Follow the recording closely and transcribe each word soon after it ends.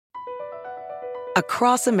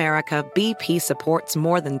Across America, BP supports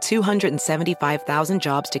more than 275,000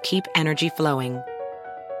 jobs to keep energy flowing.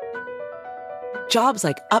 Jobs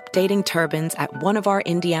like updating turbines at one of our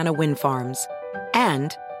Indiana wind farms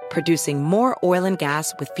and producing more oil and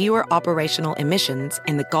gas with fewer operational emissions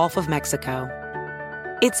in the Gulf of Mexico.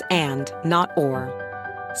 It's and, not or.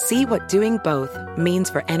 See what doing both means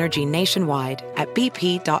for energy nationwide at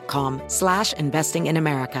bp.com/investing in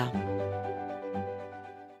America.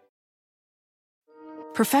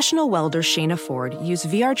 Professional welder Shayna Ford used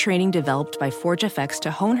VR training developed by ForgeFX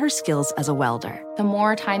to hone her skills as a welder. The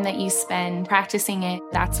more time that you spend practicing it,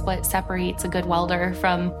 that's what separates a good welder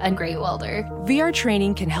from a great welder. VR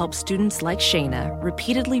training can help students like Shayna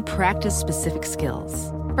repeatedly practice specific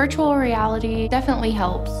skills. Virtual reality definitely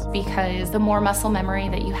helps because the more muscle memory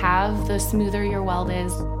that you have, the smoother your weld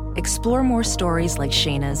is. Explore more stories like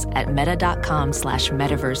Shayna's at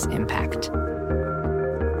meta.com/metaverseimpact.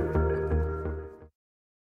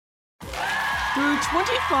 Through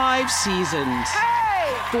 25 seasons,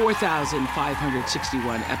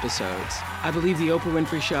 4,561 episodes, I believe The Oprah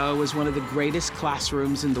Winfrey Show was one of the greatest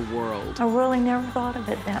classrooms in the world. I really never thought of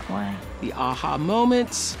it that way. The aha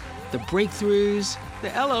moments, the breakthroughs,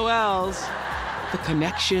 the LOLs, the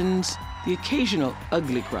connections, the occasional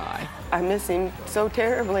ugly cry. I miss him so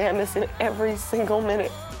terribly. I miss him every single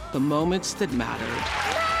minute. The moments that mattered.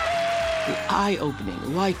 The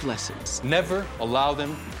eye-opening life lessons. Never allow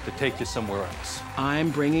them to take you somewhere else.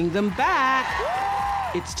 I'm bringing them back.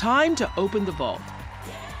 It's time to open the vault.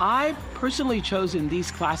 I've personally chosen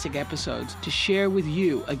these classic episodes to share with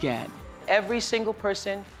you again. Every single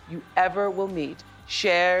person you ever will meet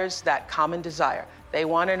shares that common desire. They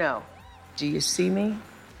want to know, do you see me?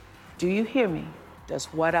 Do you hear me? Does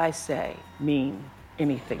what I say mean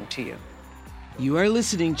anything to you? You are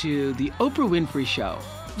listening to The Oprah Winfrey Show,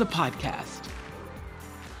 the podcast.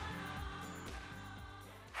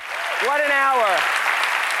 What an hour.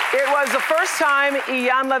 It was the first time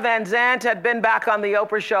Iyanla Vanzant had been back on The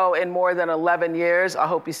Oprah Show in more than 11 years. I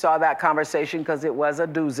hope you saw that conversation because it was a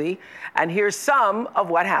doozy. And here's some of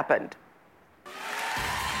what happened.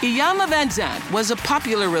 Iyanla Vanzant was a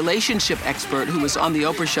popular relationship expert who was on The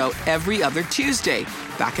Oprah Show every other Tuesday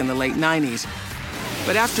back in the late 90s.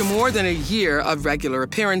 But after more than a year of regular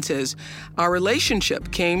appearances, our relationship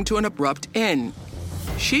came to an abrupt end.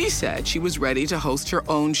 She said she was ready to host her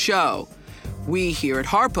own show. We here at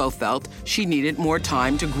Harpo felt she needed more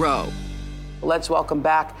time to grow. Let's welcome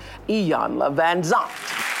back Iyanla Vanzant.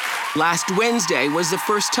 Last Wednesday was the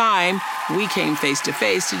first time we came face to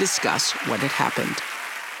face to discuss what had happened.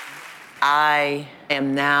 I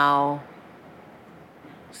am now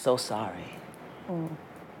so sorry.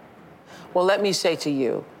 Well, let me say to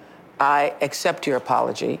you, I accept your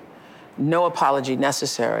apology. No apology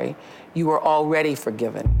necessary. You were already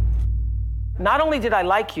forgiven. Not only did I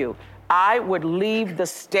like you, I would leave the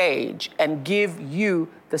stage and give you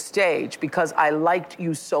the stage because I liked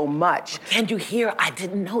you so much. Can you hear? I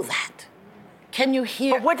didn't know that. Can you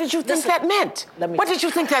hear? But what did you think that meant? What did you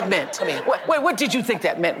think that meant? What did you think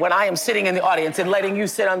that meant when I am sitting in the audience and letting you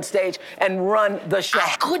sit on stage and run the show?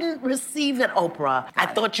 I couldn't receive it, Oprah. I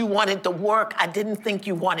thought you wanted the work. I didn't think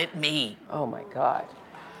you wanted me. Oh, my God.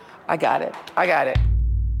 I got it.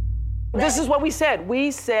 This is what we said.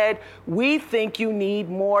 We said, we think you need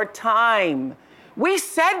more time. We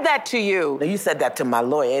said that to you. No, you said that to my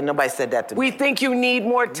lawyer. Ain't nobody said that to me. We think you need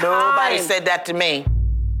more time. Nobody said that to me.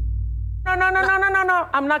 No.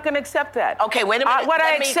 I'm not going to accept that. Okay, wait a minute. What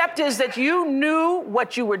I accept is that you knew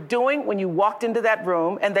what you were doing when you walked into that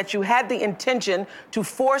room and that you had the intention to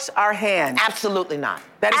force our hand. Absolutely not.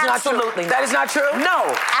 That is absolutely not true. Not. That is not true?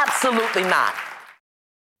 No, absolutely not.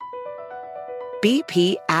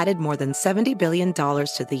 BP added more than $70 billion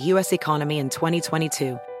to the U.S. economy in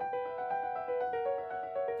 2022.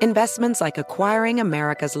 Investments like acquiring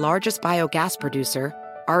America's largest biogas producer,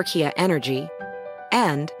 Archaea Energy,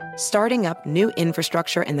 and starting up new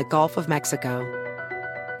infrastructure in the Gulf of Mexico.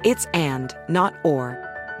 It's and, not or.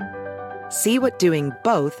 See what doing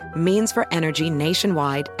both means for energy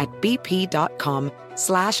nationwide at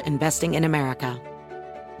bp.com/investing in America.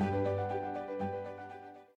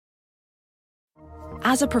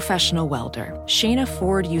 As a professional welder, Shayna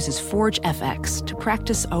Ford uses ForgeFX to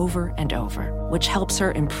practice over and over, which helps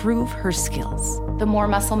her improve her skills. The more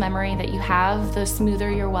muscle memory that you have, the smoother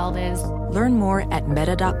your weld is. Learn more at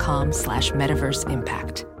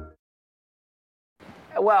meta.com/metaverseimpact.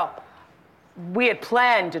 Well, we had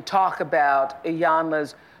planned to talk about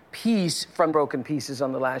Iyanla's piece from Broken Pieces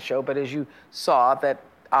on the last show, but as you saw, that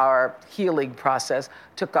our healing process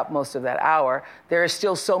took up most of that hour. There is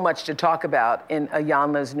still so much to talk about in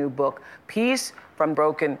Iyanla's new book, Peace from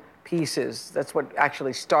Broken pieces. That's what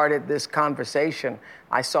actually started this conversation.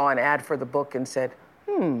 I saw an ad for the book and said,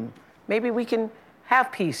 maybe we can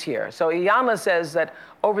have peace here. So Iyanla says that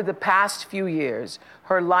over the past few years,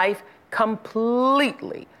 her life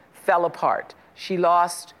completely fell apart. She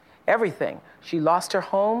lost everything. She lost her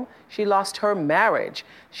home. She lost her marriage.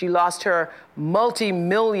 She lost her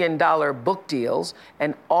multi-million-dollar book deals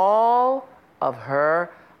and all of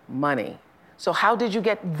her money. So how did you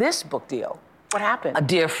get this book deal? What happened? A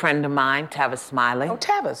dear friend of mine, Tavis Smiley. Oh,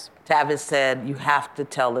 Tavis. Tavis said, you have to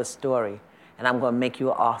tell this story, and I'm going to make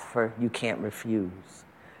you an offer you can't refuse.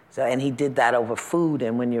 So, and he did that over food,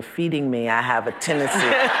 and when you're feeding me, I have a tendency.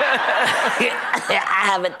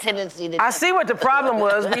 I see what the problem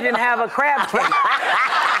was. We didn't have a crab cake.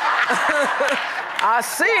 I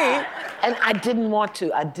see. And I didn't want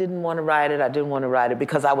to. I didn't want to write it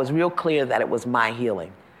because I was real clear that it was my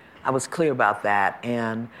healing. I was clear about that.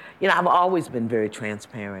 And, I've always been very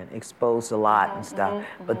transparent, exposed a lot and stuff.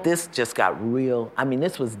 But this just got real. I mean,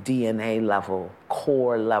 this was DNA level,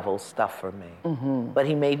 core level stuff for me. But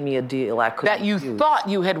he made me a deal I couldn't that you refuse. Thought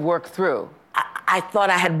you had worked through. I thought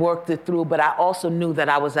I had worked it through, but I also knew that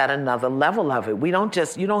I was at another level of it. You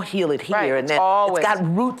don't heal it here, right. and then it's got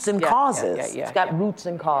roots and causes. It's got roots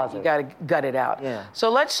and causes. You got to gut it out. Yeah. So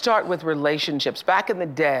let's start with relationships. Back in the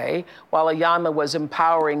day, while Iyanla was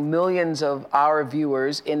empowering millions of our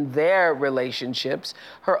viewers in their relationships,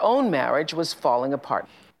 her own marriage was falling apart.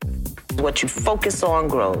 What you focus on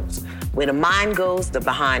grows. Where the mind goes, the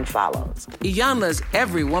behind follows. Iyanla's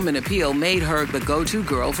every woman appeal made her the go-to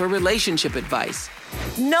girl for relationship advice.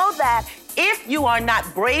 Know that if you are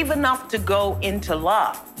not brave enough to go into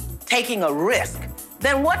love, taking a risk,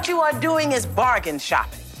 then what you are doing is bargain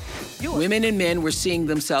shopping. Women and men were seeing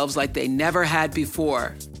themselves like they never had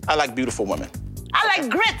before. I like beautiful women. I like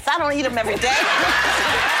grits. I don't eat them every day.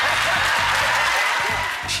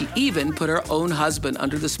 She even put her own husband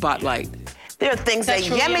under the spotlight. There are things that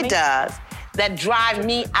Yemi does that drive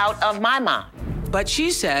me out of my mind. But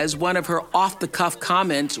she says one of her off-the-cuff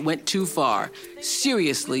comments went too far,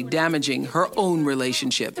 seriously damaging her own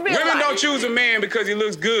relationship. Women don't choose a man because he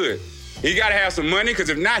looks good. He gotta have some money, because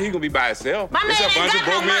if not, he's gonna be by himself. My man It's a bunch of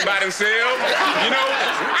broke men by themselves,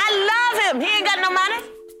 I love him. He ain't got no money.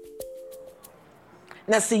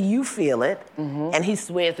 Now, see, you feel it, and he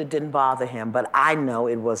swears it didn't bother him, but I know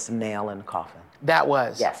it was the nail in the coffin. That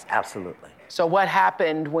was? Yes, absolutely. So what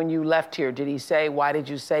happened when you left here? Did he say, why did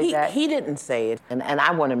you say that? He didn't say it, and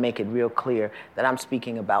I want to make it real clear that I'm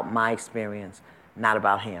speaking about my experience, not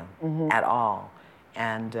about him at all.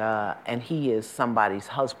 And he is somebody's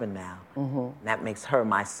husband now. And that makes her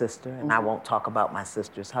my sister, and I won't talk about my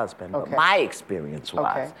sister's husband. Okay. But my experience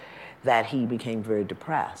was that he became very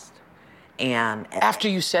depressed. And after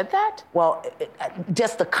you said that? Well,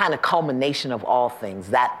 just the kind of culmination of all things.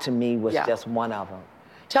 That, to me, was just one of them.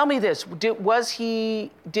 Tell me this,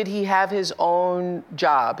 did he have his own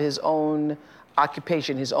job, his own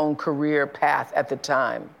occupation, his own career path at the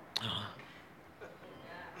time?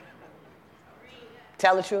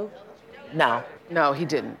 Tell the truth? No. No, he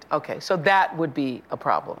didn't. Okay, so that would be a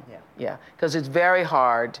problem. Yeah, because it's very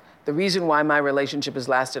hard. The reason why my relationship has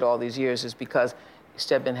lasted all these years is because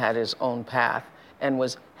Stedman had his own path and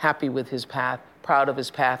was happy with his path, proud of his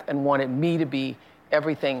path, and wanted me to be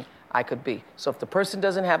everything I could be. So if the person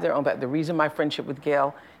doesn't have their own path, the reason my friendship with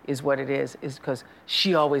Gail is what it is because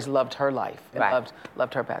she always loved her life and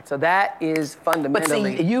loved her path. So that is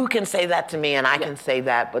fundamentally. But see, you can say that to me, and I can say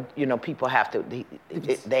that, but people have to.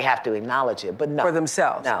 They have to acknowledge it, but no. For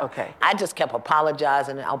themselves. No. Okay. I just kept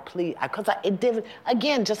apologizing, and I'll plead because it did.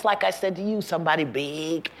 Again, just like I said to you, somebody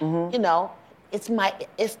big,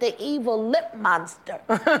 It's the evil lip monster.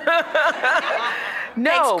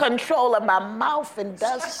 No. Takes control of my mouth and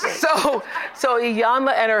does shit. So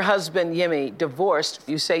Iyanla and her husband, Yemi, divorced.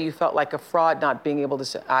 You say you felt like a fraud not being able to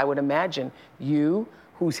say, I would imagine you,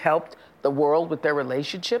 who's helped the world with their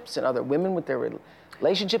relationships and other women with their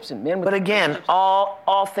relationships and men with But again,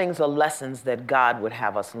 all things are lessons that God would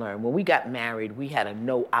have us learn. When we got married, we had a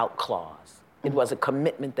no-out clause. It was a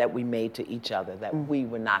commitment that we made to each other that we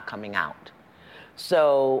were not coming out.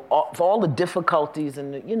 So for all the difficulties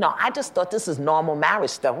and, I just thought this is normal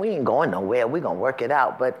marriage stuff. We ain't going nowhere. We're going to work it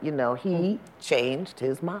out. But, he changed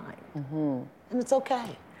his mind. And it's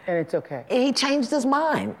okay. And it's okay. He changed his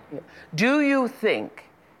mind. Do you think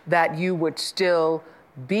that you would still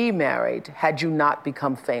be married had you not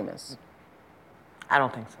become famous? I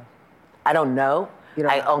don't think so. I don't know.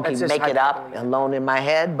 I only make it up alone in my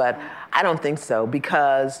head, but I don't think so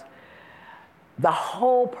because the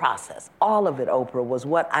whole process, all of it, Oprah, was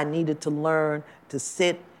what I needed to learn to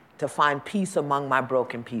sit, to find peace among my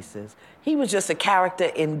broken pieces. He was just a character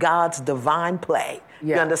in God's divine play.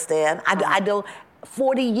 Yeah. You understand? I don't,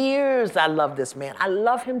 40 years I love this man. I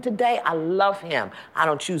love him today. I love him. I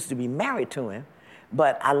don't choose to be married to him,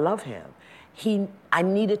 but I love him. I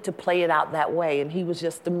needed to play it out that way, and he was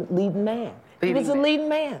just the leading man. He was the leading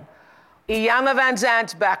man. Iyanla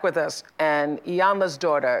Vanzant back with us, and Iyanla's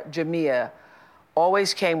daughter, Jamia,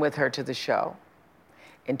 always came with her to the show.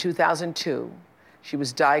 In 2002, she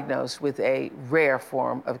was diagnosed with a rare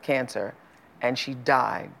form of cancer, and she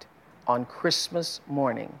died on Christmas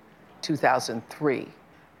morning, 2003.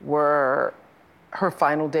 Were her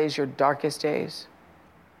final days your darkest days?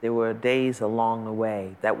 There were days along the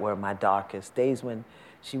way that were my darkest, days when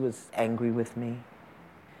she was angry with me.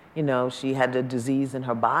 You know, she had a disease in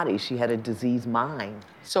her body. She had a diseased mind.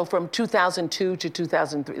 So from 2002 to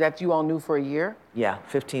 2003, that you all knew for a year? Yeah,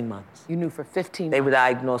 15 months. You knew for 15 months? They were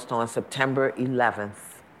diagnosed on September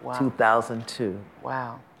 11th, 2002.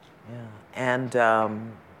 Wow. Yeah, and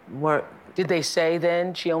Did they say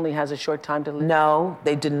then she only has a short time to live? No,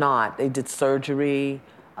 they did not. They did surgery.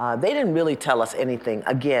 They didn't really tell us anything,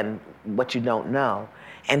 again, what you don't know.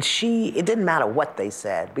 And it didn't matter what they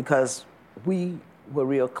said, because we were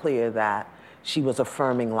real clear that she was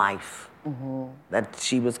affirming life, that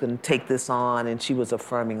she was going to take this on, and she was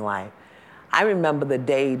affirming life. I remember the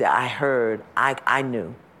day that I heard, I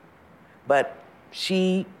knew. But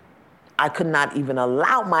I could not even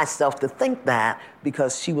allow myself to think that,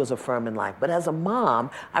 because she was affirming life. But as a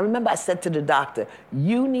mom, I remember I said to the doctor,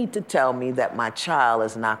 you need to tell me that my child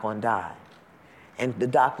is not going to die. And the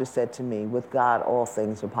doctor said to me, with God, all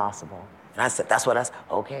things are possible. And I said, that's what I said.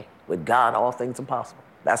 Okay, with God, all things are possible.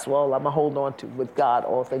 That's all I'm going to hold on to. With God,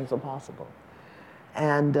 all things are possible.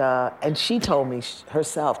 And she told me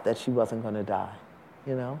herself that she wasn't going to die,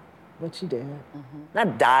 you know? But she did.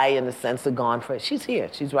 Not die in the sense of gone for it. She's here.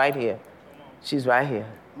 She's right here. She's right here.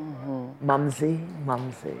 Mumsy.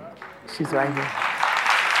 She's right here.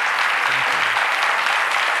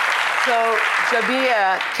 So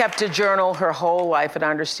Jamia kept a journal her whole life, and I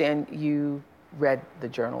understand you read the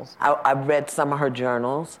journals. I read some of her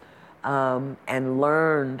journals and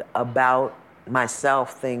learned about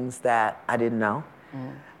myself things that I didn't know.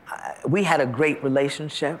 We had a great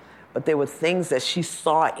relationship, but there were things that she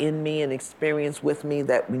saw in me and experienced with me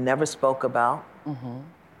that we never spoke about.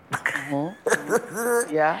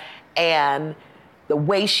 Yeah. And the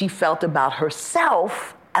way she felt about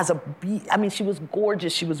herself she was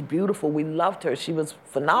gorgeous, she was beautiful, we loved her, she was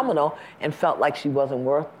phenomenal, and felt like she wasn't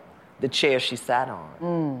worth the chair she sat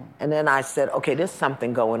on. And then I said, okay, there's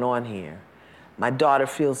something going on here. My daughter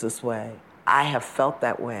feels this way. I have felt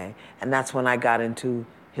that way. And that's when I got into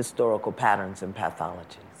historical patterns and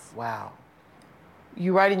pathologies. Wow.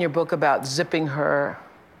 You write in your book about zipping her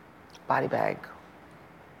body bag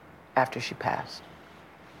after she passed.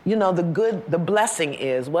 You know, the blessing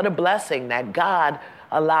is, what a blessing that God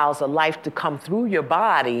allows a life to come through your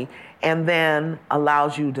body and then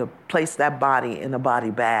allows you to place that body in a body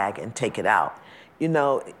bag and take it out. You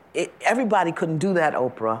know, everybody couldn't do that,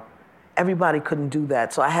 Oprah. Everybody couldn't do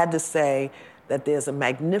that. So I had to say that there's a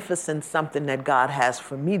magnificent something that God has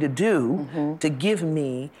for me to do to give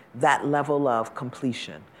me that level of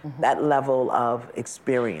completion, that level of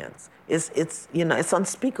experience. It's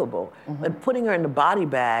unspeakable. But putting her in the body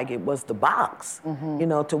bag, it was the box. You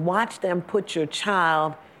know, to watch them put your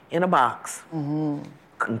child in a box and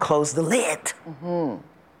close the lid,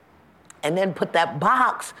 and then put that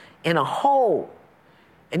box in a hole,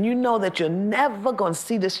 and you know that you're never going to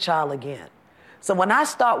see this child again. So when I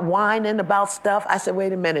start whining about stuff, I said,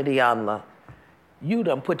 wait a minute, Iyanla. You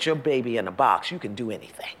done put your baby in a box. You can do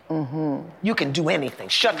anything. You can do anything.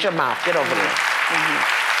 Shut your mouth. Get over there.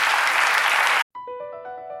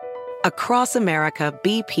 Across America,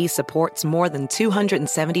 BP supports more than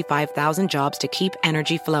 275,000 jobs to keep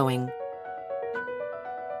energy flowing.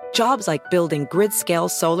 Jobs like building grid-scale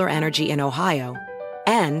solar energy in Ohio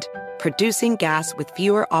and producing gas with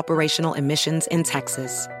fewer operational emissions in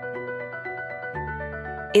Texas.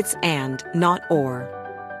 It's and, not or.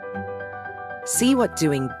 See what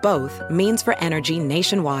doing both means for energy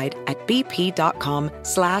nationwide at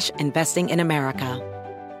bp.com/investing in America.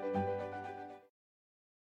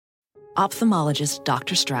 Ophthalmologist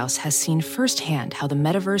Dr. Strauss has seen firsthand how the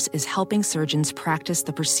metaverse is helping surgeons practice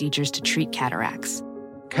the procedures to treat cataracts.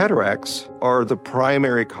 Cataracts are the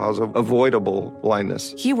primary cause of avoidable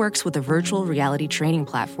blindness. He works with a virtual reality training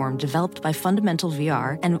platform developed by Fundamental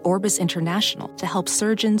VR and Orbis International to help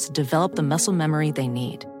surgeons develop the muscle memory they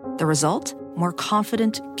need. The result? More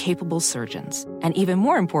confident, capable surgeons. And even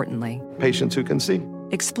more importantly, patients who can see.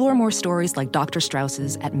 Explore more stories like Dr.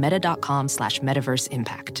 Strauss's at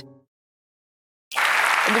meta.com/metaverseimpact.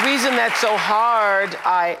 And the reason that's so hard,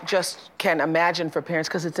 I just can imagine for parents,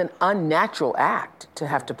 because it's an unnatural act to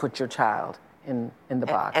have to put your child in the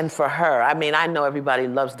box. And for her, I mean, I know everybody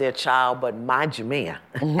loves their child, but my Jamia,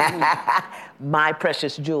 my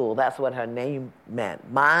precious jewel, that's what her name meant.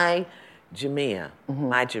 My Jamia,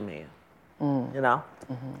 my Jamia, you know?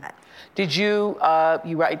 Did you,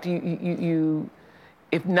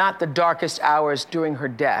 if not the darkest hours during her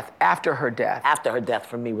death, after her death? After her death,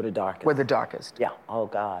 for me, were the darkest. Were the darkest? Yeah, oh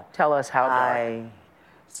God. Tell us how dark.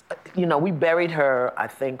 You know, we buried her, I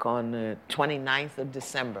think, on the 29th of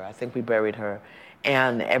December. I think we buried her.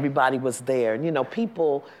 And everybody was there. And, you know,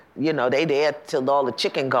 people, you know, they there till all the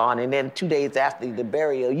chicken gone. And then 2 days after the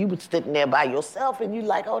burial, you were sitting there by yourself and you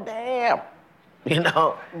like, oh, damn. You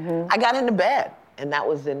know? I got into bed. And that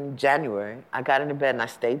was in January. I got into bed and I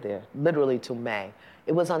stayed there, literally till May.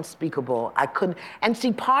 It was unspeakable. I couldn't. And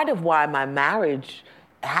see, part of why my marriage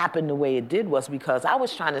happened the way it did was because I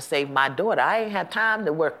was trying to save my daughter. I ain't had time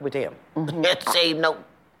to work with him. Save no.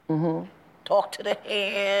 Talk to the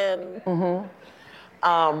hand.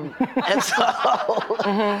 And so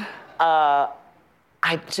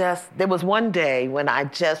there was one day when I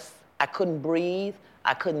couldn't breathe,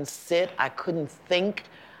 I couldn't sit, I couldn't think,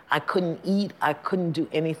 I couldn't eat, I couldn't do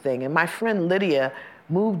anything. And my friend Lydia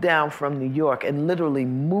moved down from New York and literally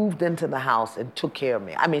moved into the house and took care of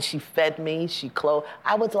me. I mean, she fed me, she clothed.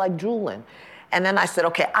 I was like drooling. And then I said,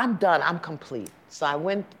 okay, I'm done, I'm complete. So I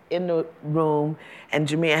went in the room, and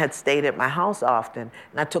Jamia had stayed at my house often,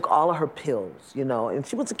 and I took all of her pills, you know, and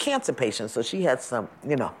she was a cancer patient, so she had some,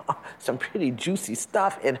 you know, some pretty juicy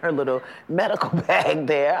stuff in her little medical bag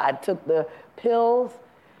there. I took the pills,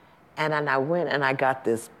 and then I went and I got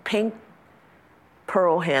this pink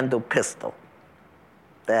pearl handle pistol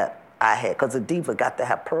that I had, because a diva got to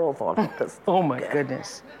have pearls on her pistol. Oh my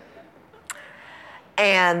goodness.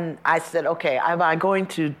 And I said, okay, am I going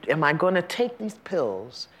to take these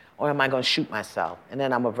pills or am I going to shoot myself? And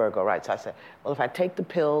then I'm a Virgo, right? So I said, well, if I take the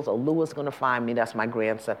pills, Oluwa's going to find me, that's my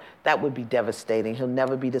grandson, that would be devastating. He'll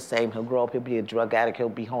never be the same. He'll grow up, he'll be a drug addict, he'll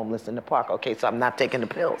be homeless in the park. Okay, so I'm not taking the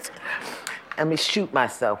pills. Let me shoot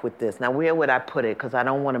myself with this. Now, where would I put it? Because I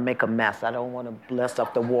don't want to make a mess. I don't want to bless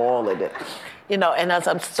up the wall of it. You know, and as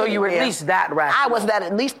I'm So you were at least that rational. I was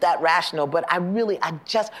at least that rational, but I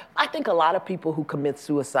think a lot of people who commit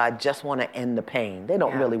suicide just want to end the pain. They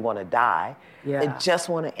don't really want to die. Yeah. They just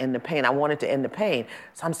want to end the pain. I wanted to end the pain.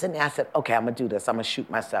 So I'm sitting there, I said, okay, I'm going to do this. I'm going to shoot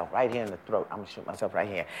myself right here in the throat. I'm going to shoot myself right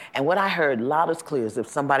here. And what I heard loud as clear is if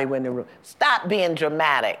somebody went in the room, stop being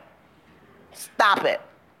dramatic. Stop it.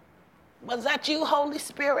 Was that you, Holy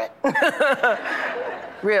Spirit?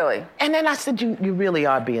 Really? And then I said, you really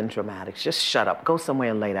are being dramatic. Just shut up. Go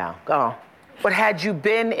somewhere and lay down. Go. But had you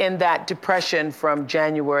been in that depression from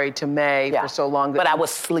January to May for so long? But I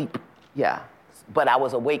was asleep. Yeah. But I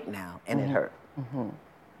was awake now, and it hurt.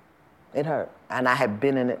 It hurt. And I had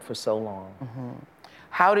been in it for so long.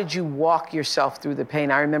 How did you walk yourself through the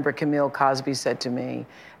pain? I remember Camille Cosby said to me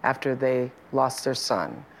after they lost their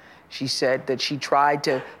son, she said that she tried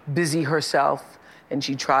to busy herself and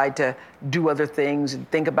she tried to do other things and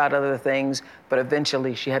think about other things, but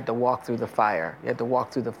eventually she had to walk through the fire. You had to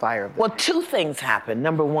walk through the fire of the Well, two things happened.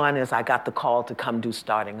 Number one is I got the call to come do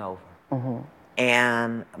Starting Over.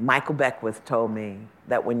 And Michael Beckwith told me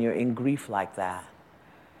that when you're in grief like that,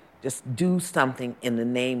 just do something in the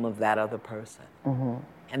name of that other person.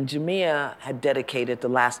 And Jamia had dedicated the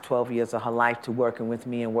last 12 years of her life to working with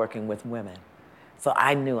me and working with women. So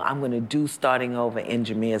I knew I'm going to do Starting Over in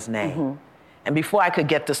Jamia's name. And before I could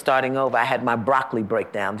get to Starting Over, I had my broccoli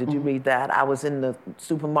breakdown. Did you read that? I was in the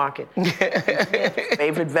supermarket. His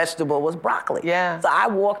favorite vegetable was broccoli. Yeah. So I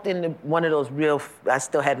walked into one of those I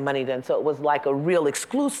still had money then, so it was like a real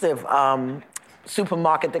exclusive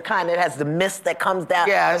supermarket, the kind that has the mist that comes down.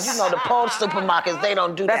 Yes. You know, the Polish supermarkets, they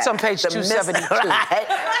don't do That's that. on page 272. Mist,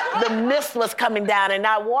 right? The mist was coming down, and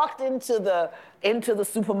I walked into the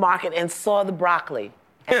supermarket and saw the broccoli.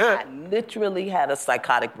 And I literally had a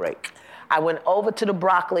psychotic break. I went over to the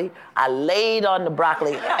broccoli, I laid on the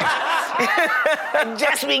broccoli, and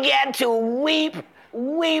just began to weep.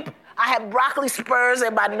 I had broccoli spurs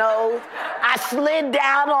in my nose. I slid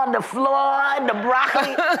down on the floor in the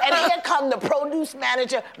broccoli, and here come the produce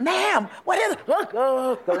manager. Ma'am, what is it?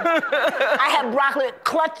 I had broccoli,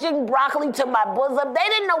 clutching broccoli to my bosom. They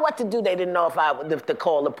didn't know what to do. They didn't know if to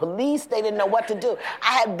call the police. They didn't know what to do.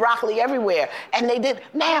 I had broccoli everywhere, and they did,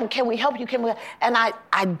 ma'am, can we help you? And I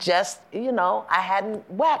just, I hadn't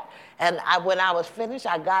wept. And when I was finished,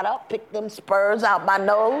 I got up, picked them spurs out my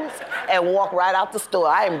nose, and walked right out the store.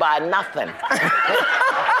 I ain't buy nothing.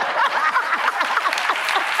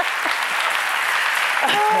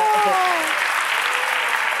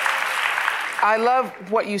 I love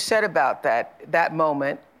what you said about that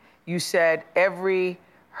moment. You said every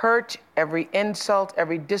hurt, every insult,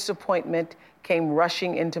 every disappointment came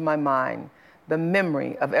rushing into my mind. The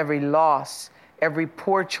memory of every loss, every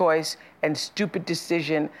poor choice and stupid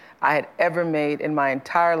decision I had ever made in my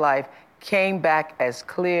entire life came back as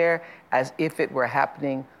clear as if it were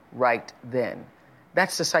happening right then.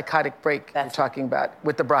 That's the psychotic break you're talking about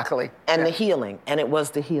with the broccoli. And the healing, and it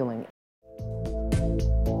was the healing.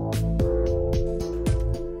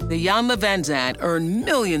 Iyanla Vanzant earned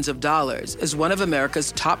millions of dollars as one of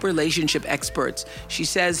America's top relationship experts. She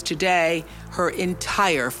says today her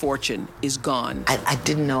entire fortune is gone. I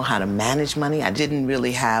didn't know how to manage money. I didn't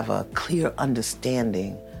really have a clear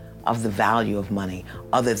understanding of the value of money,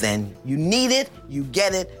 other than you need it, you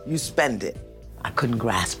get it, you spend it. I couldn't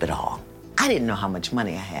grasp it all. I didn't know how much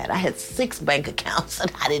money I had. I had 6 bank accounts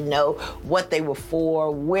and I didn't know what they were for,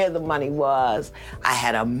 where the money was. I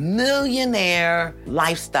had a millionaire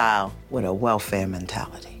lifestyle with a welfare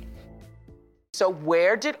mentality. So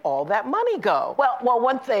where did all that money go? Well,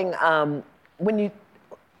 one thing,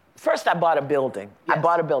 first I bought a building. Yes. I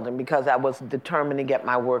bought a building because I was determined to get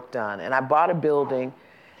my work done. And I bought a building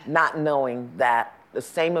not knowing that the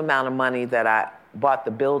same amount of money that I bought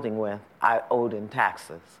the building with, I owed in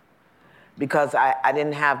taxes. Because I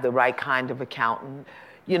didn't have the right kind of accountant.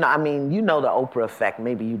 You know the Oprah effect,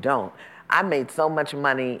 maybe you don't. I made so much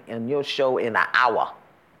money in your show in an hour,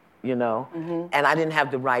 and I didn't have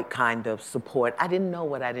the right kind of support. I didn't know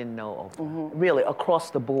what I didn't know, Oprah, really, across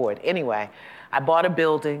the board. Anyway, I bought a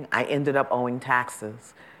building, I ended up owing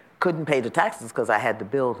taxes. Couldn't pay the taxes because I had the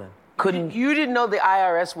building. You didn't know the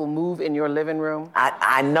IRS will move in your living room?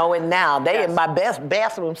 I know it now. They in my best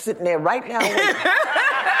bathroom sitting there right now.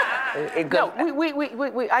 No,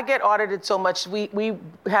 I get audited so much. We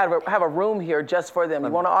have a room here just for them. You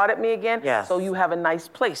want to audit me again? Yes. So you have a nice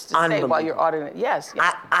place to stay while you're auditing. Yes.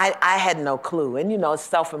 I had no clue. And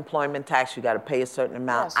self-employment tax, you got to pay a certain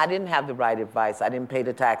amount. Yes. I didn't have the right advice. I didn't pay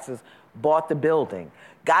the taxes. Bought the building.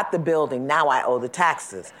 Got the building. Now I owe the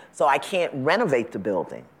taxes. So I can't renovate the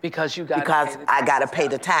building. Because I got to pay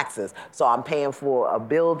the taxes. So I'm paying for a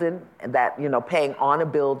building that, paying on a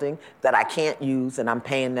building that I can't use, and I'm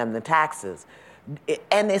paying them the taxes.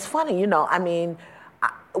 And it's funny,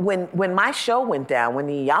 when my show went down, when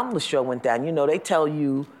the Iyanla show went down, they tell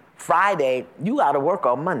you Friday, you got to work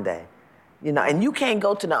on Monday. And you can't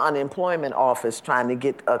go to the unemployment office trying to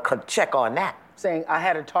get a check on that. Saying I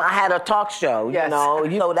had a talk show. Yes.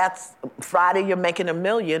 That's Friday you're making $1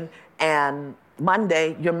 million, and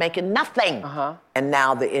Monday you're making nothing. And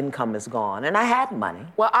now the income is gone, and I had money.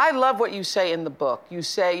 Well, I love what you say in the book. You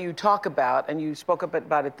talk about, and you spoke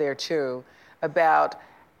about it there too, about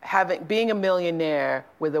being a millionaire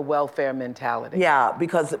with a welfare mentality. Yeah,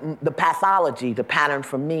 because the pattern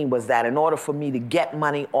for me was that in order for me to get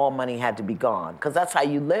money, all money had to be gone. Because that's how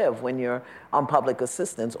you live when you're on public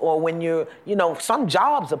assistance, or when you're, some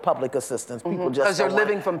jobs are public assistance. People just because they're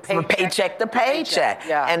living from paycheck to paycheck.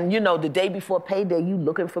 Yeah. And the day before payday, you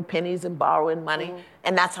looking for pennies and borrowing money.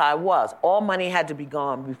 And that's how it was. All money had to be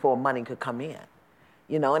gone before money could come in.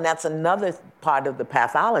 And that's another part of the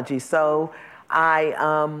pathology. So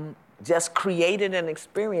I just created an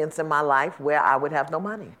experience in my life where I would have no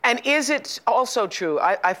money. And is it also true,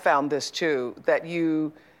 I found this too, that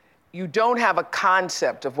you don't have a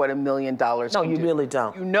concept of what $1 million can do? No, you really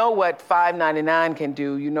don't. You know what $5.99 can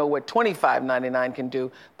do, you know what $25.99 can do,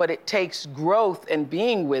 but it takes growth and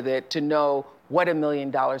being with it to know what $1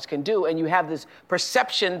 million can do, and you have this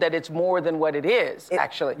perception that it's more than what it is,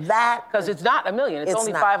 actually. Because it's not $1 million, it's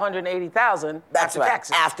only $580,000 after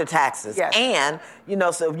taxes. After taxes. Yes. And,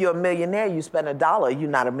 so if you're a millionaire, you spend $1, you're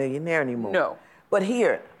not a millionaire anymore. No. But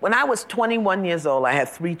here, when I was 21 years old, I had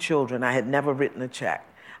 3 children, I had never written a check.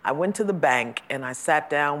 I went to the bank and I sat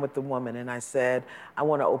down with the woman and I said, I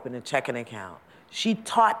want to open a checking account. She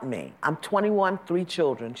taught me, I'm 21, 3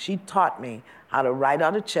 children, she taught me how to write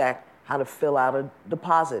out a check, how to fill out a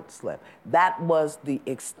deposit slip. That was the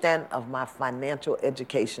extent of my financial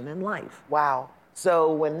education in life. Wow.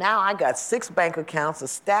 So when now I got 6 bank accounts, a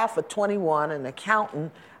staff of 21, an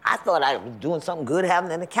accountant, I thought I was doing something good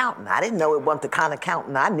having an accountant. I didn't know it wasn't the kind of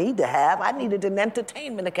accountant I need to have. I needed an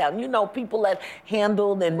entertainment accountant. People that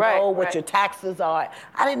handle and know what your taxes are.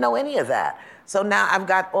 I didn't know any of that. So now I've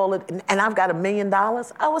got all it, and I've got $1 million. I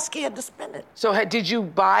was scared to spend it. So did you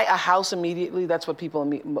buy a house immediately? That's what people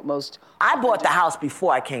most... I bought the house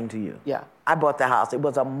before I came to you. Yeah. I bought the house. It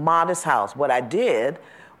was a modest house. What I did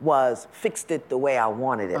was fixed it the way I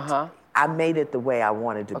wanted it. I made it the way I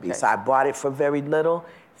wanted to be. So I bought it for very little,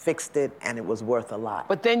 fixed it, and it was worth a lot.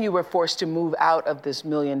 But then you were forced to move out of this $1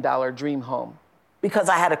 million dream home. Because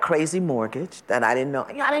I had a crazy mortgage that I didn't know.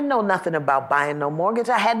 I didn't know nothing about buying no mortgage.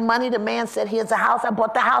 I had money. The man said, here's a house. I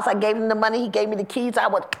bought the house. I gave him the money. He gave me the keys. I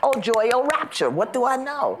went, oh, joy, oh, rapture. What do I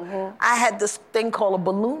know? Mm-hmm. I had this thing called a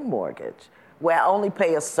balloon mortgage, where I only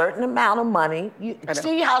pay a certain amount of money. You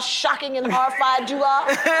see how shocking and horrified you are?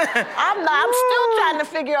 I'm still trying to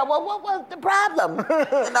figure out, well, what was the problem,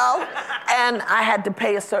 you know? And I had to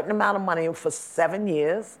pay a certain amount of money for 7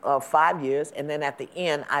 years, or 5 years, and then at the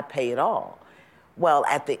end, I pay it all. Well,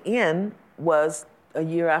 at the end was a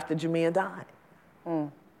year after Jamia died.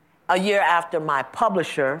 Mm. A year after my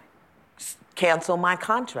publisher canceled my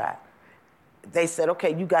contract. They said,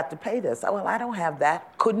 okay, you got to pay this. Well, I don't have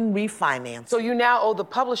that. Couldn't refinance. So you now owe the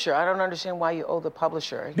publisher. I don't understand why you owe the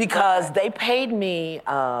publisher. Because they paid me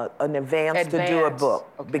an advance to do a book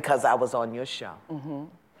because I was on your show. Mm-hmm.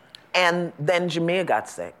 And then Jamia got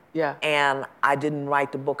sick. Yeah. And I didn't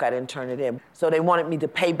write the book. I didn't turn it in. So they wanted me to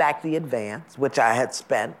pay back the advance, which I had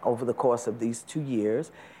spent over the course of these 2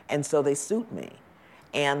 years. And so they sued me.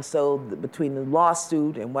 And so between the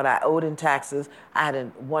lawsuit and what I owed in taxes, I had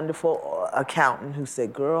a wonderful accountant who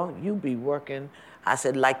said, girl, you be working. I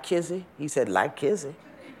said, like Kizzy? He said, like Kizzy.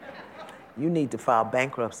 You need to file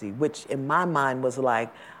bankruptcy, which in my mind was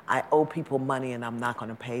like, I owe people money and I'm not going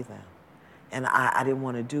to pay them. And I didn't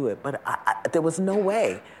want to do it. But there was no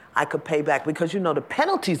way I could pay back because, you know, the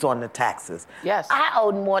penalties on the taxes. Yes. I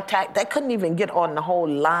owed more tax. They couldn't even get on the whole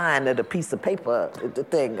line of the piece of paper, the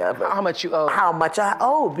thing. How much you owe? How much I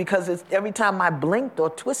owed, because it's every time I blinked or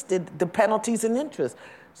twisted, the penalties and interest.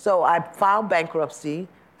 So I filed bankruptcy,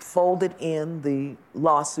 folded in the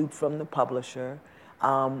lawsuit from the publisher,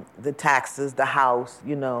 the taxes, the house,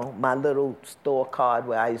 you know, my little store card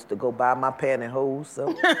where I used to go buy my pantyhose. So.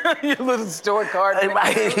 Your little store card.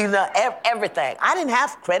 You know, everything. I didn't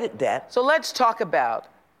have credit debt. So let's talk about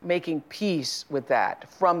making peace with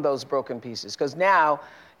that from those broken pieces. Because now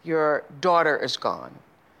your daughter is gone.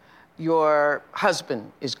 Your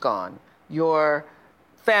husband is gone. Your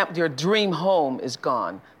dream home is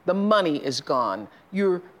gone. The money is gone.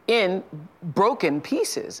 You're in broken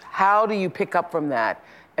pieces. How do you pick up from that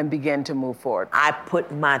and begin to move forward? I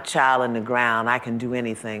put my child in the ground. I can do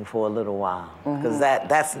anything for a little while because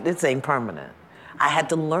this ain't permanent. I had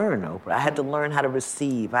to learn, Oprah. I had to learn how to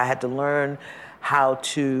receive. I had to learn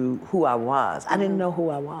who I was. I didn't know who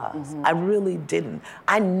I was. I really didn't.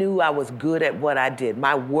 I knew I was good at what I did.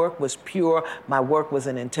 My work was pure. My work was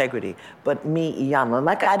in integrity. But me, Iyanla,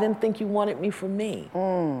 like I didn't think you wanted me for me.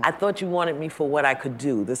 I thought you wanted me for what I could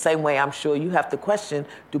do. The same way I'm sure you have to question,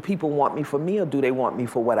 do people want me for me or do they want me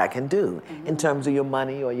for what I can do in terms of your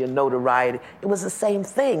money or your notoriety? It was the same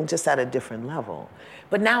thing, just at a different level.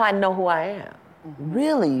 But now I know who I am.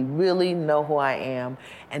 Really, really know who I am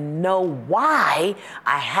and know why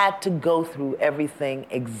I had to go through everything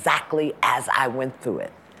exactly as I went through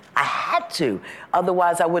it. I had to.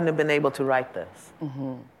 Otherwise, I wouldn't have been able to write this.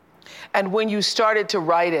 And when you started to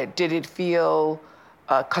write it, did it feel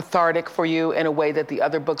cathartic for you in a way that the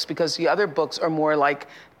other books, because the other books are more like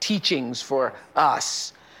teachings for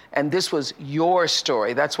us, and this was your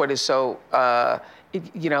story. That's what is so...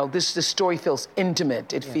 the story feels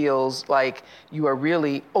intimate. It feels like you are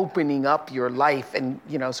really opening up your life and,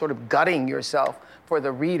 sort of gutting yourself for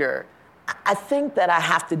the reader. I think that I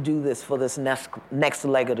have to do this for this next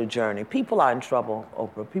leg of the journey. People are in trouble,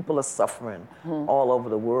 Oprah. People are suffering all over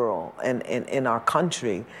the world and in our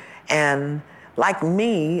country. And like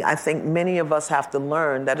me, I think many of us have to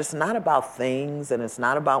learn that it's not about things and it's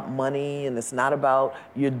not about money and it's not about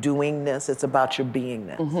your doingness. It's about your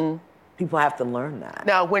beingness. People have to learn that.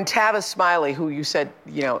 Now, when Tavis Smiley, who you said,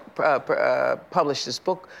 published this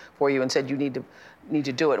book for you and said you need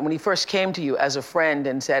to do it, when he first came to you as a friend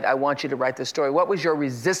and said, I want you to write this story, what was your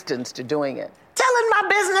resistance to doing it? Telling my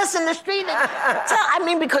business in the street.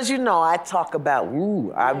 Because, I talk about,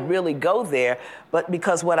 I really go there, but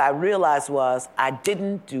because what I realized was I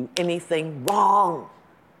didn't do anything wrong.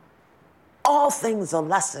 All things are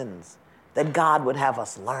lessons that God would have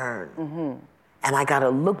us learn. And I got to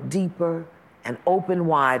look deeper and open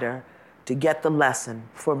wider to get the lesson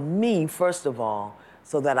for me, first of all,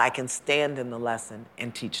 so that I can stand in the lesson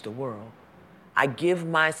and teach the world. I give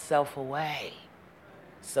myself away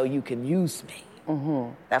so you can use me.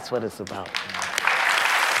 That's what it's about.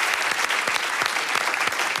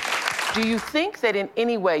 Do you think that in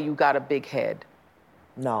any way you got a big head?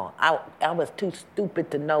 No, I was too stupid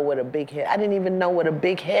to know what a big head. I didn't even know what a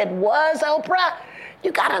big head was, Oprah.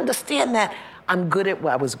 You got to understand that. I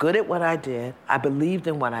was good at what I did. I believed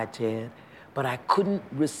in what I did, but I couldn't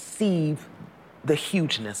receive the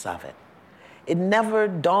hugeness of it. It never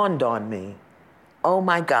dawned on me, oh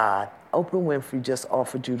my God, Oprah Winfrey just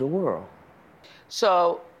offered you the world.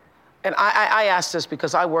 So, and I ask this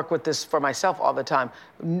because I work with this for myself all the time.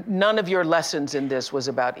 None of your lessons in this was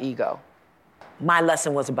about ego. My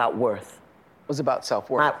lesson was about worth. Was about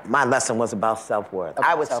self-worth. My lesson was about self-worth.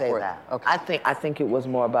 I would say that. Okay. I think it was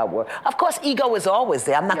more about worth. Of course, ego is always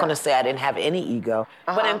there. I'm not going to say I didn't have any ego.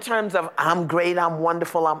 But in terms of I'm great, I'm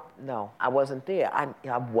wonderful, no, I wasn't there.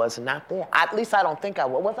 I was not there. At least I don't think I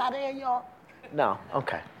was. Was I there, y'all? No.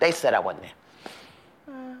 Okay. They said I wasn't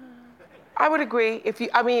there. I would agree.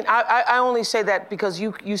 I only say that because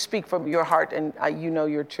you speak from your heart and you know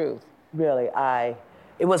your truth. Really,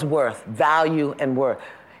 it was worth, value and worth.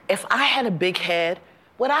 If I had a big head,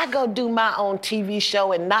 would I go do my own TV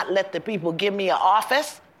show and not let the people give me an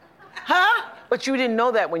office? Huh? But you didn't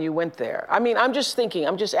know that when you went there. I mean, I'm just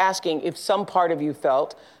asking if some part of you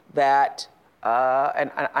felt that,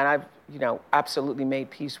 and I've, absolutely made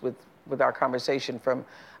peace with our conversation from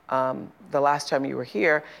the last time you were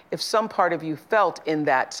here, if some part of you felt in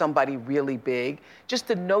that somebody really big, just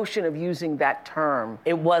the notion of using that term.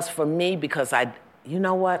 It was for me because you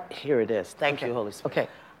know what? Here it is. Thank you, Holy Spirit. Okay.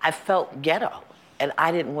 I felt ghetto, and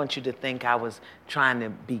I didn't want you to think I was trying to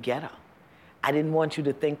be ghetto. I didn't want you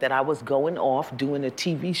to think that I was going off doing a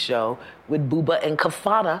TV show with Booba and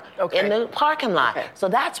Kafada in the parking lot. Okay. So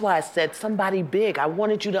that's why I said somebody big. I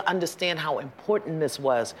wanted you to understand how important this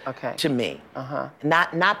was to me.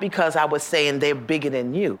 Not because I was saying they're bigger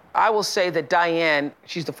than you. I will say that Diane,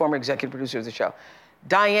 she's the former executive producer of the show,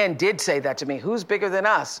 Diane did say that to me, who's bigger than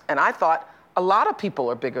us? And I thought, a lot of people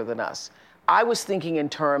are bigger than us. I was thinking in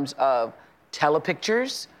terms of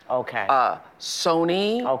telepictures,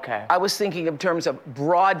 Sony. Okay. I was thinking in terms of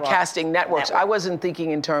broadcasting networks. I wasn't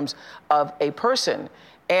thinking in terms of a person.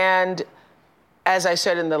 And as I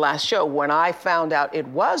said in the last show, when I found out it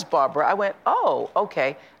was Barbara, I went, oh,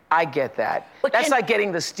 okay, I get that. But that's like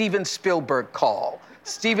getting the Steven Spielberg call.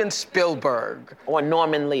 Steven Spielberg. Or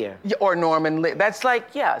Norman Lear. Or Norman Lear. That's like,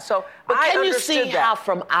 yeah, so but I can you see that. how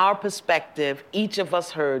from our perspective, each of us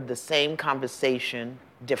heard the same conversation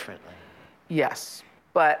differently? Yes,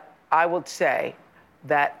 but I would say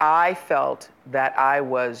that I felt that I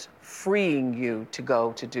was freeing you to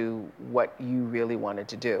go to do what you really wanted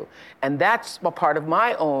to do. And that's a part of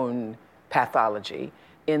my own pathology,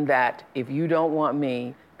 in that if you don't want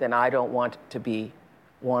me, then I don't want to be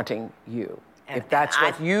wanting you. If that's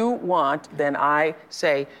what you want, then I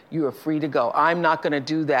say you are free to go. I'm not going to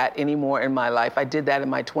do that anymore in my life. I did that in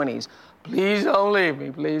my 20s. Please don't leave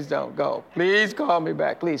me. Please don't go. Please call me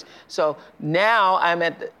back, please. So now I'm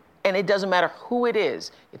and it doesn't matter who it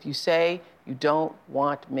is. If you say you don't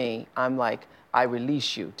want me, I'm like, I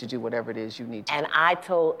release you to do whatever it is you need to. And I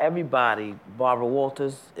told everybody, Barbara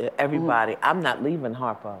Walters, everybody, I'm not leaving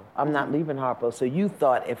Harpo. I'm not leaving Harpo. So you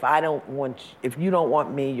thought if you don't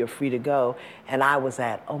want me, you're free to go. And I was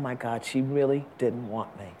oh my God, she really didn't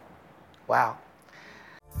want me. Wow.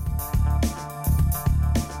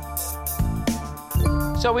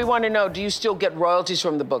 So we want to know, do you still get royalties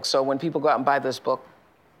from the book? So when people go out and buy this book?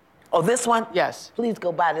 Oh, this one? Yes. Please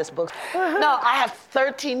go buy this book. No, I have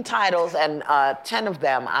 13 titles, and 10 of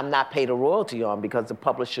them I'm not paid a royalty on because the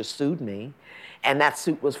publisher sued me, and that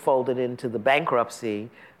suit was folded into the bankruptcy.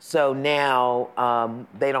 So now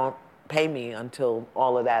they don't pay me until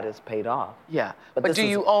all of that is paid off. Yeah. But do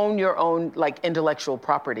you own your own, intellectual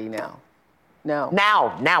property now? No.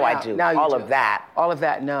 Now I do. Now all of that. All of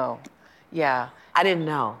that, no. Yeah. I didn't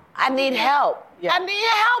know. I need help. Yeah. I need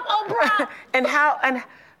help, Oprah.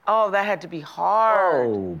 Oh, that had to be hard.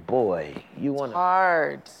 Oh, boy.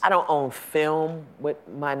 Hard. I don't own film with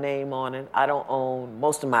my name on it. I don't own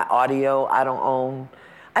most of my audio. I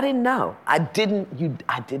didn't know. I didn't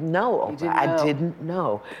know, Oprah. I didn't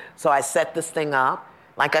know. So I set this thing up.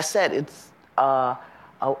 Like I said, it's a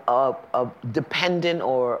dependent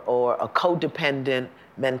or a codependent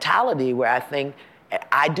mentality where I think,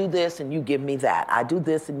 I do this and you give me that. I do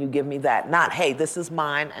this and you give me that. Not, hey, this is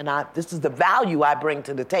mine and this is the value I bring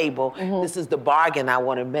to the table. Mm-hmm. This is the bargain I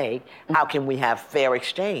want to make. Mm-hmm. How can we have fair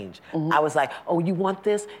exchange? Mm-hmm. I was like, oh, you want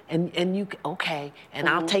this? And you, okay, and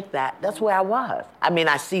I'll take that. That's where I was. I mean,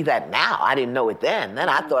 I see that now. I didn't know it then. Then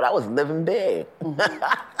I thought I was living big.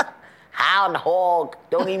 Mm-hmm. Hound hog,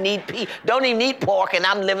 don't even eat pork, and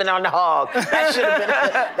I'm living on the hog.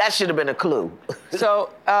 That should have been a clue.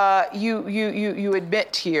 So you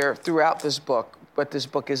admit here throughout this book, but this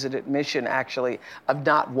book is an admission actually of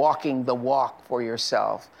not walking the walk for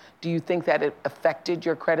yourself. Do you think that it affected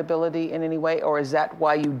your credibility in any way, or is that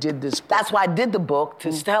why you did this book? That's why I did the book,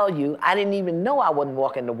 to tell you I didn't even know I wasn't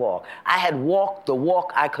walking the walk. I had walked the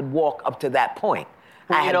walk I could walk up to that point.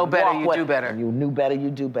 You know better, you do better. You knew better,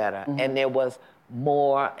 you do better. Mm-hmm. And there was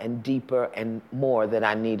more and deeper and more that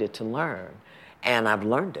I needed to learn. and I've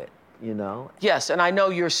learned it, you know? Yes, and I know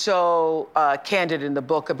you're so candid in the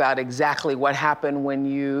book about exactly what happened when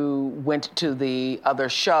you went to the other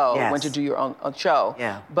show, went to do your own show.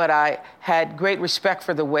 Yeah. But I had great respect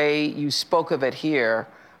for the way you spoke of it here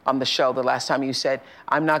on the show the last time. You said,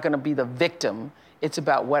 I'm not going to be the victim. It's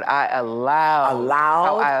about what I allowed.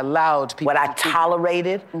 How I allowed people. What I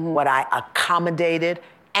tolerated, what I accommodated,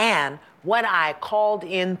 and what I called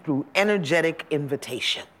in through energetic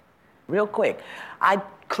invitation. Real quick, I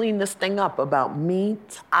clean this thing up about me.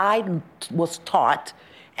 I was taught,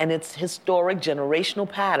 and it's historic generational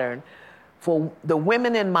pattern, for the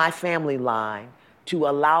women in my family line to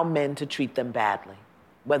allow men to treat them badly.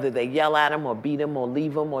 Whether they yell at them or beat them or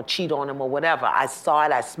leave them or cheat on them or whatever. I saw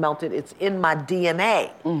it, I smelt it, it's in my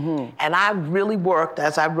DNA. And I really worked,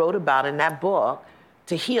 as I wrote about in that book,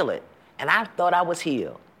 to heal it. And I thought I was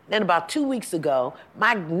healed. Then about 2 weeks ago,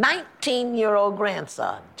 my 19-year-old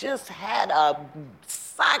grandson just had a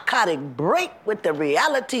psychotic break with the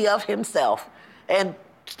reality of himself and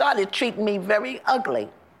started treating me very ugly.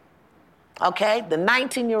 Okay? The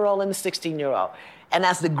 19-year-old and the 16-year-old. And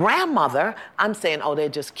as the grandmother, I'm saying, oh, they're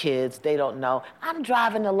just kids, they don't know. I'm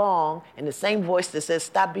driving along, and the same voice that says,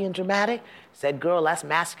 stop being dramatic, said, girl, that's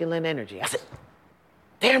masculine energy. I said,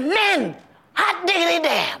 they're men, hot diggity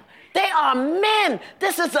damn. They are men.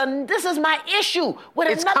 This is my issue. With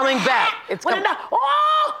it's coming back. It's coming.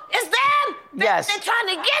 Oh, it's them. Yes. They're trying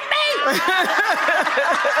to get me.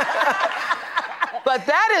 But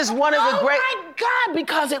that is one of the great... Oh, my God,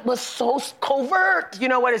 because it was so covert. You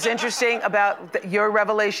know what is interesting about your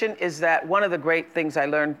revelation is that one of the great things I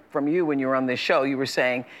learned from you when you were on this show, you were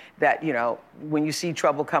saying that, you know, when you see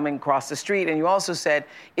trouble coming across the street, and you also said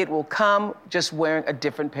it will come just wearing a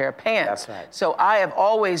different pair of pants. That's right. So I have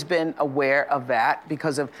always been aware of that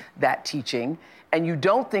because of that teaching. And you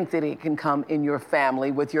don't think that it can come in your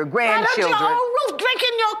family with your grandchildren. Right, Ruth drinking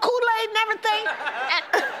your Kool-Aid and everything.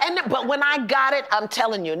 But when I got it, I'm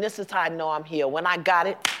telling you, and this is how I know I'm healed. When I got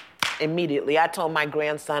it, immediately, I told my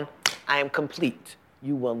grandson, I am complete.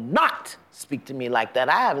 You will not speak to me like that.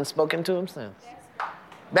 I haven't spoken to him since.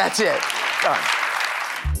 That's it. Done.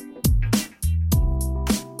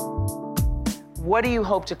 What do you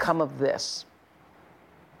hope to come of this?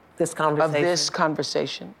 This conversation? Of this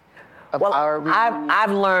conversation? Well,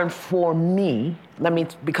 I've learned for me,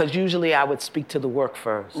 because usually I would speak to the work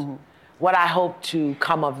first. What I hope to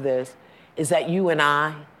come of this is that you and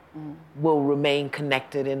I will remain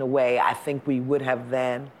connected in a way I think we would have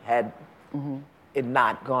then had it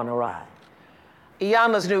not gone awry.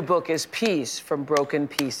 Iyanla's new book is Peace from Broken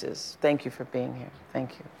Pieces. Thank you for being here.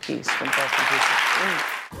 Thank you. Peace from Broken Pieces.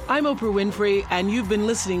 I'm Oprah Winfrey, and you've been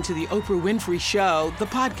listening to The Oprah Winfrey Show, the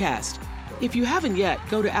podcast. If you haven't yet,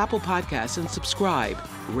 go to Apple Podcasts and subscribe,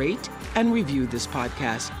 rate, and review this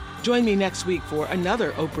podcast. Join me next week for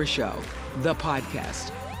another Oprah Show, the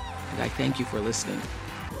podcast. And I thank you for listening.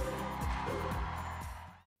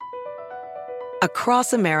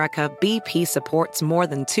 Across America, BP supports more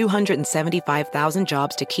than 275,000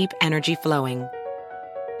 jobs to keep energy flowing.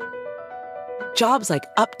 Jobs like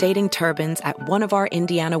updating turbines at one of our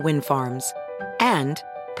Indiana wind farms and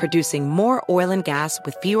producing more oil and gas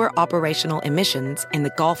with fewer operational emissions in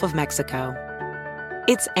the Gulf of Mexico.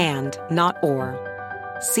 It's and, not or.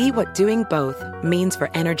 See what doing both means for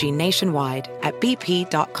energy nationwide at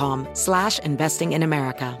bp.com/investing in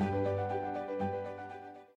America.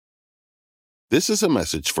 This is a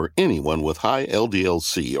message for anyone with high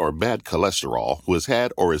LDL-C or bad cholesterol who has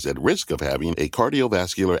had or is at risk of having a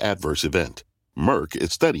cardiovascular adverse event. Merck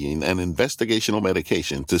is studying an investigational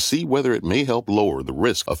medication to see whether it may help lower the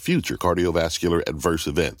risk of future cardiovascular adverse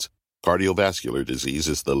events. Cardiovascular disease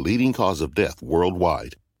is the leading cause of death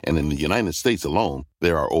worldwide, and in the United States alone,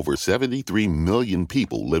 there are over 73 million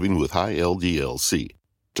people living with high LDL-C.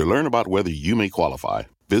 To learn about whether you may qualify,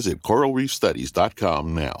 visit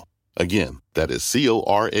CoralReefStudies.com now. Again, that is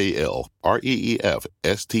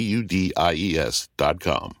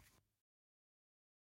CoralReefStudies.com.